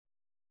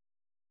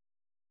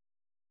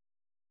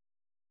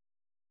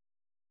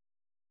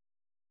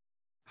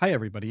Hi,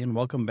 everybody, and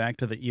welcome back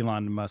to the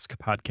Elon Musk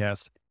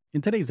podcast.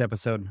 In today's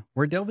episode,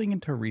 we're delving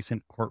into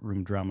recent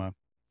courtroom drama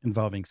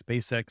involving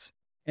SpaceX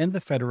and the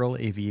Federal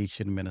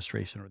Aviation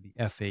Administration, or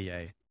the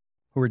FAA,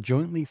 who are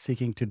jointly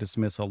seeking to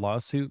dismiss a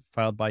lawsuit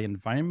filed by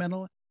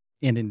environmental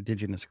and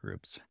indigenous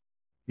groups.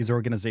 These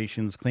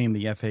organizations claim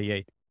the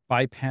FAA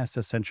bypassed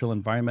essential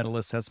environmental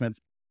assessments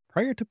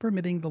prior to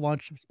permitting the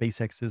launch of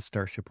SpaceX's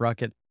Starship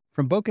rocket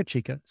from Boca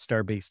Chica,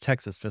 Starbase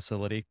Texas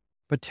facility,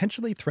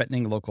 potentially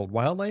threatening local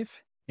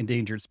wildlife,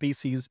 endangered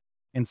species,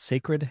 and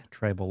sacred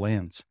tribal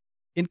lands.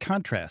 In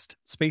contrast,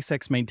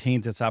 SpaceX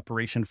maintains its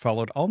operation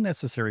followed all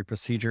necessary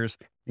procedures,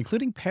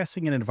 including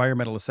passing an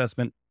environmental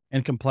assessment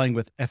and complying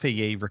with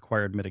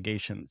FAA-required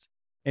mitigations.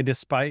 And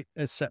despite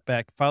a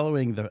setback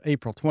following the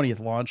April 20th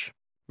launch,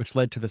 which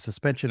led to the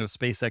suspension of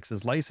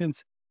SpaceX's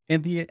license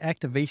and the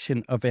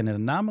activation of an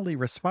anomaly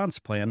response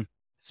plan,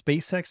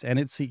 SpaceX and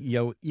its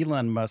CEO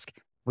Elon Musk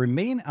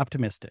remain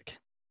optimistic.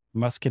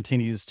 Musk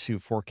continues to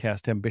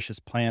forecast ambitious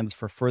plans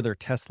for further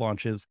test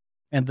launches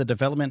and the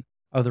development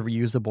of the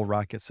reusable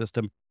rocket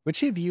system, which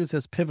he views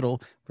as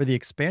pivotal for the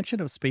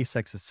expansion of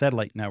SpaceX's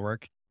satellite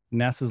network,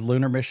 NASA's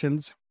lunar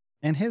missions,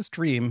 and his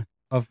dream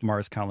of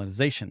Mars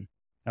colonization.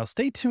 Now,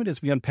 stay tuned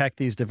as we unpack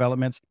these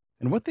developments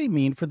and what they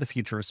mean for the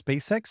future of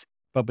SpaceX.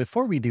 But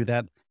before we do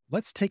that,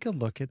 let's take a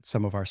look at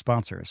some of our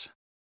sponsors.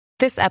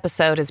 This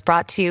episode is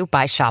brought to you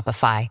by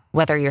Shopify.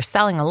 Whether you're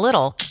selling a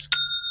little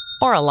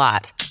or a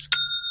lot,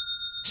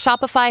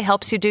 Shopify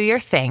helps you do your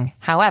thing,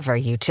 however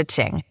you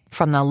cha-ching.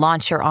 From the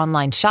launch your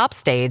online shop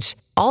stage,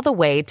 all the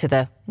way to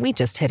the we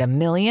just hit 1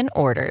 million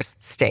orders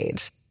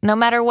stage. No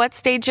matter what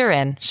stage you're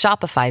in,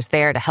 Shopify's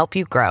there to help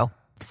you grow.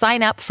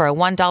 Sign up for a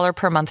 $1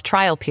 per month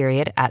trial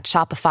period at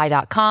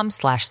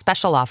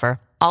shopify.com/special offer,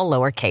 all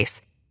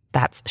lowercase.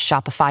 That's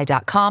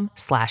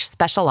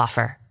shopify.com/special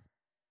offer.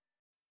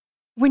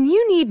 When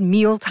you need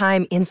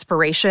mealtime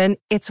inspiration,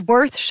 it's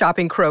worth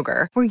shopping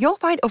Kroger, where you'll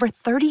find over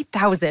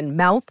 30,000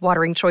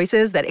 mouth-watering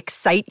choices that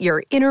excite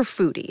your inner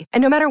foodie.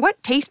 And no matter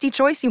what tasty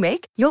choice you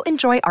make, you'll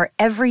enjoy our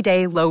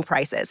everyday low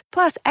prices,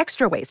 plus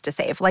extra ways to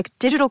save, like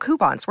digital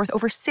coupons worth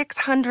over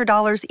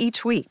 $600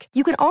 each week.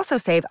 You can also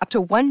save up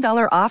to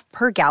 $1 off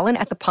per gallon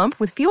at the pump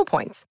with fuel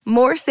points.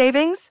 More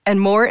savings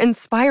and more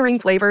inspiring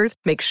flavors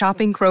make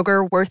shopping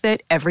Kroger worth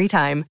it every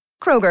time.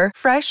 Kroger,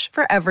 fresh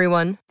for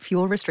everyone.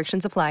 Fuel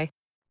restrictions apply.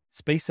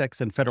 SpaceX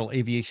and Federal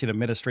Aviation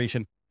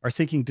Administration are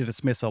seeking to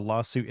dismiss a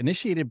lawsuit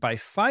initiated by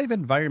 5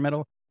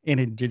 environmental and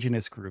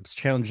indigenous groups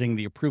challenging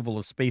the approval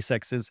of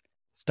SpaceX's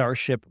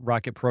Starship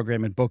rocket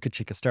program in Boca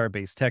Chica,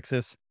 Starbase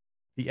Texas.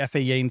 The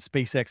FAA and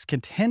SpaceX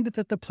contend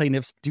that the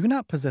plaintiffs do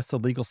not possess the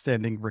legal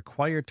standing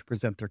required to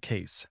present their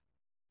case.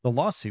 The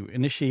lawsuit,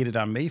 initiated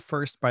on May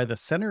 1st by the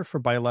Center for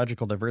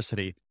Biological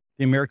Diversity,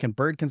 the American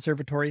Bird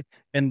Conservancy,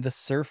 and the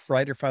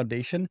SurfRider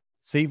Foundation,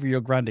 Save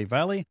Rio Grande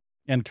Valley,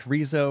 and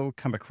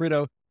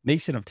Carrizo-Comecrudo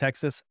Nation of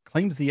Texas,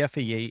 claims the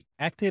FAA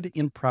acted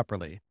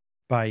improperly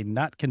by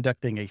not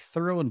conducting a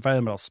thorough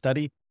environmental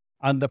study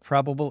on the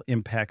probable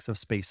impacts of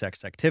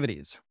SpaceX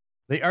activities.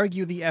 They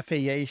argue the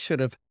FAA should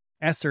have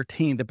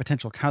ascertained the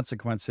potential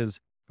consequences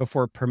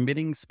before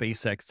permitting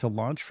SpaceX to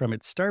launch from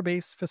its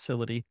Starbase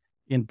facility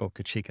in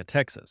Boca Chica,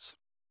 Texas.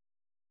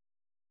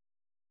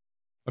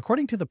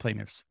 According to the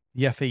plaintiffs,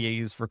 the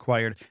FAA's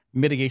required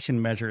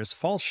mitigation measures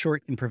fall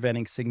short in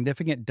preventing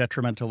significant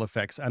detrimental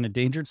effects on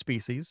endangered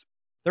species,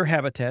 their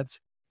habitats,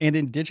 and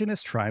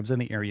indigenous tribes in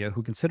the area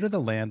who consider the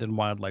land and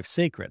wildlife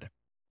sacred.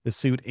 The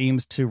suit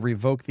aims to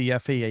revoke the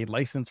FAA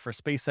license for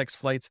SpaceX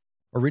flights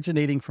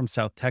originating from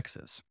South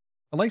Texas,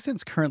 a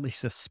license currently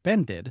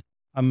suspended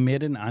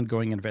amid an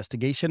ongoing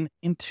investigation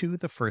into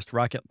the first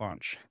rocket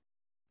launch.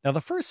 Now, the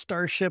first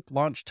Starship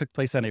launch took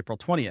place on April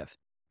 20th,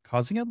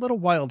 causing a little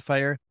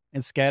wildfire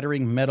and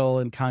scattering metal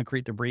and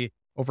concrete debris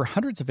over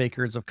hundreds of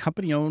acres of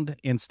company-owned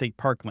and state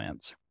park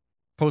lands.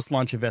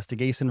 Post-launch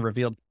investigation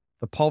revealed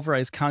the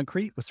pulverized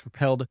concrete was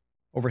propelled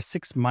over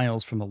 6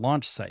 miles from the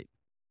launch site.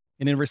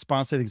 And in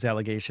response to these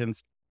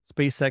allegations,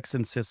 SpaceX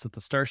insists that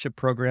the Starship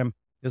program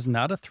is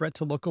not a threat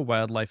to local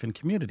wildlife and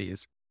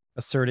communities,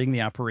 asserting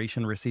the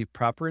operation received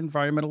proper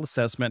environmental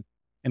assessment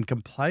and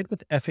complied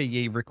with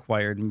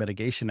FAA-required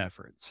mitigation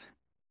efforts.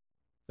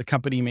 The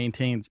company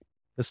maintains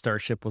the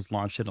Starship was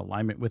launched in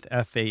alignment with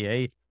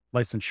FAA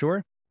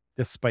licensure,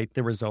 despite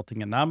the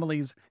resulting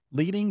anomalies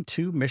leading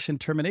to mission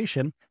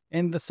termination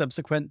and the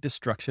subsequent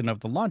destruction of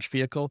the launch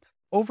vehicle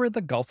over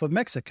the Gulf of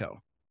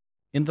Mexico.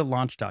 In the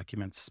launch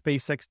documents,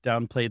 SpaceX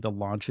downplayed the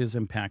launch's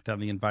impact on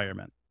the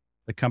environment.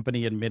 The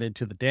company admitted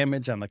to the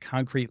damage on the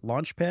concrete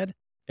launch pad,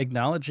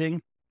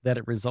 acknowledging that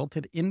it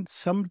resulted in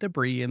some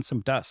debris and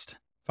some dust.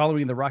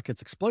 Following the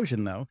rocket's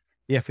explosion, though,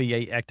 the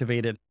FAA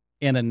activated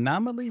an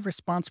anomaly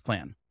response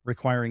plan,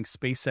 requiring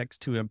SpaceX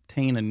to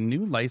obtain a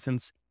new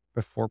license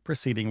before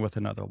proceeding with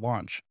another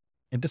launch.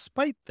 And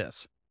despite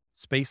this,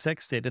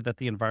 SpaceX stated that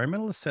the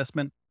environmental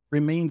assessment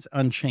remains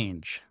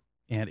unchanged,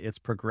 and it's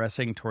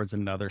progressing towards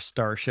another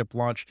Starship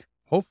launch,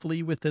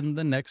 hopefully within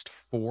the next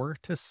 4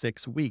 to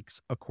 6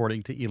 weeks,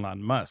 according to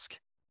Elon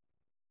Musk.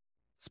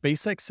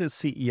 SpaceX's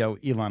CEO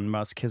Elon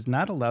Musk has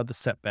not allowed the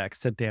setbacks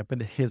to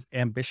dampen his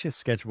ambitious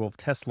schedule of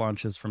test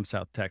launches from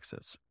South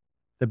Texas.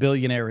 The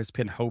billionaire has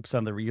pinned hopes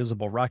on the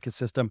reusable rocket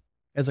system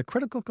as a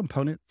critical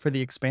component for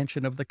the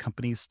expansion of the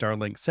company's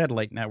Starlink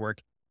satellite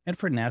network and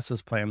for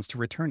NASA's plans to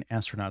return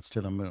astronauts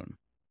to the moon.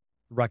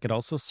 The rocket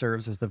also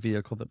serves as the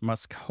vehicle that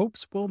Musk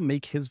hopes will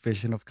make his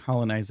vision of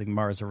colonizing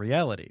Mars a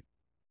reality.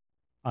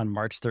 On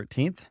March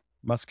 13th,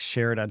 Musk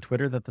shared on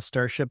Twitter that the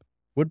Starship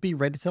would be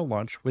ready to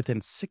launch within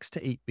 6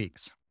 to 8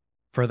 weeks.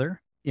 Further,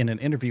 in an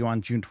interview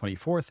on June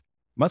 24th,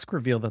 Musk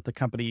revealed that the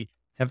company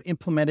have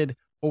implemented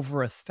over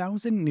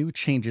 1,000 new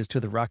changes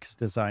to the rocket's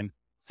design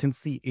since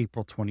the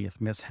April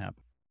 20th mishap.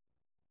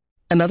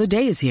 Another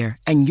day is here,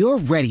 and you're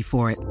ready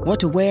for it. What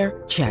to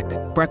wear? Check.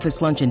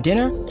 Breakfast, lunch, and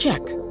dinner? Check.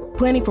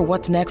 Planning for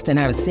what's next and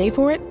how to save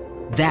for it?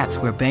 That's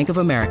where Bank of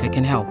America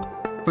can help.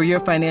 For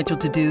your financial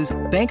to-dos,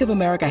 Bank of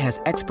America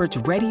has experts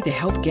ready to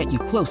help get you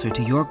closer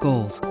to your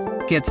goals.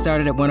 Get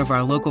started at one of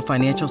our local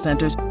financial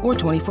centers or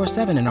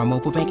 24/7 in our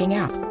mobile banking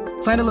app.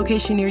 Find a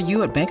location near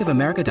you at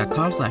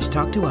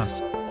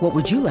bankofamerica.com/talktous. What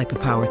would you like the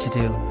power to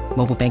do?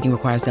 Mobile banking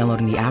requires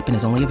downloading the app and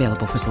is only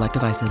available for select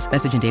devices.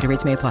 Message and data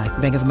rates may apply.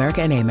 Bank of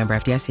America N.A., member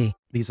FDIC.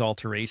 These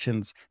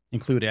alterations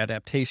include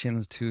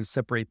adaptations to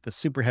separate the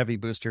Super Heavy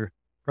booster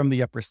from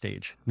the upper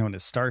stage, known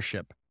as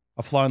Starship.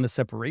 A flaw in the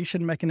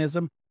separation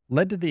mechanism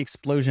led to the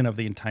explosion of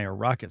the entire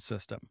rocket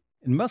system.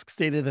 And Musk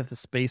stated that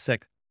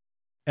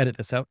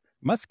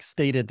Musk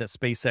stated that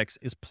SpaceX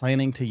is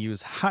planning to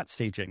use hot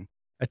staging,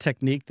 a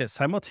technique that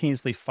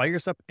simultaneously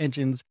fires up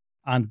engines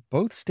on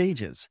both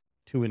stages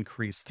to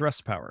increase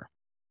thrust power.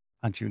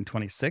 On June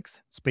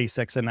 26th,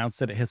 SpaceX announced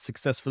that it has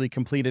successfully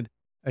completed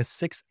a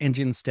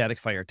 6-engine static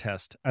fire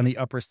test on the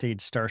upper stage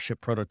Starship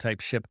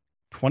prototype ship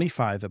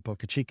 25 at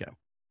Boca Chica.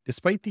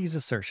 Despite these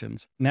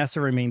assertions,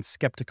 NASA remains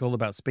skeptical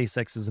about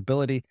SpaceX's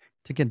ability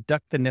to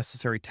conduct the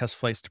necessary test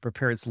flights to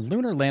prepare its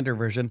lunar lander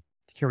version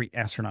to carry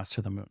astronauts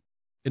to the moon.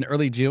 In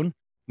early June,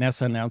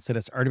 NASA announced that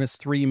its Artemis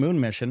 3 moon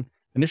mission,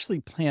 initially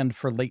planned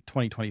for late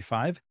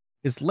 2025,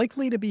 is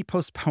likely to be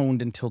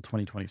postponed until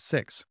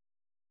 2026.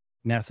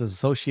 NASA's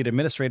Associate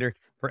Administrator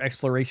for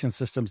Exploration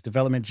Systems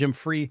Development, Jim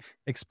Free,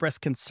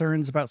 expressed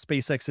concerns about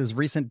SpaceX's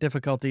recent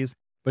difficulties,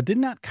 but did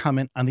not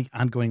comment on the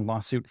ongoing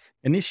lawsuit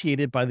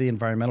initiated by the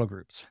environmental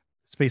groups.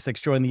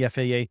 SpaceX joined the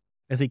FAA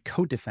as a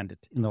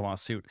co-defendant in the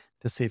lawsuit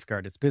to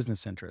safeguard its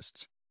business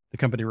interests. The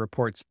company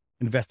reports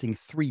investing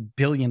 $3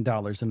 billion in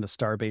the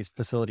Starbase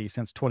facility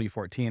since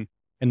 2014,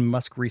 and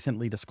Musk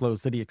recently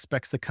disclosed that he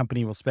expects the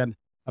company will spend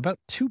about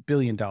 $2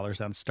 billion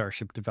on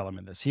Starship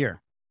development this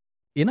year.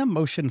 In a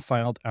motion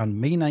filed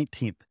on May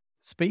 19th,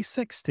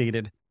 SpaceX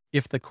stated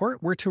if the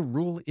court were to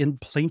rule in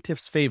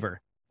plaintiffs' favor,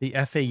 the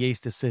FAA's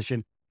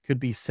decision could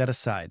be set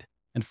aside,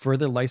 and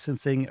further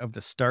licensing of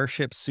the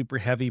Starship Super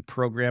Heavy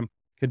program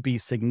could be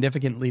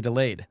significantly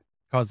delayed,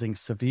 causing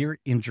severe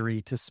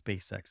injury to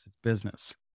SpaceX's business.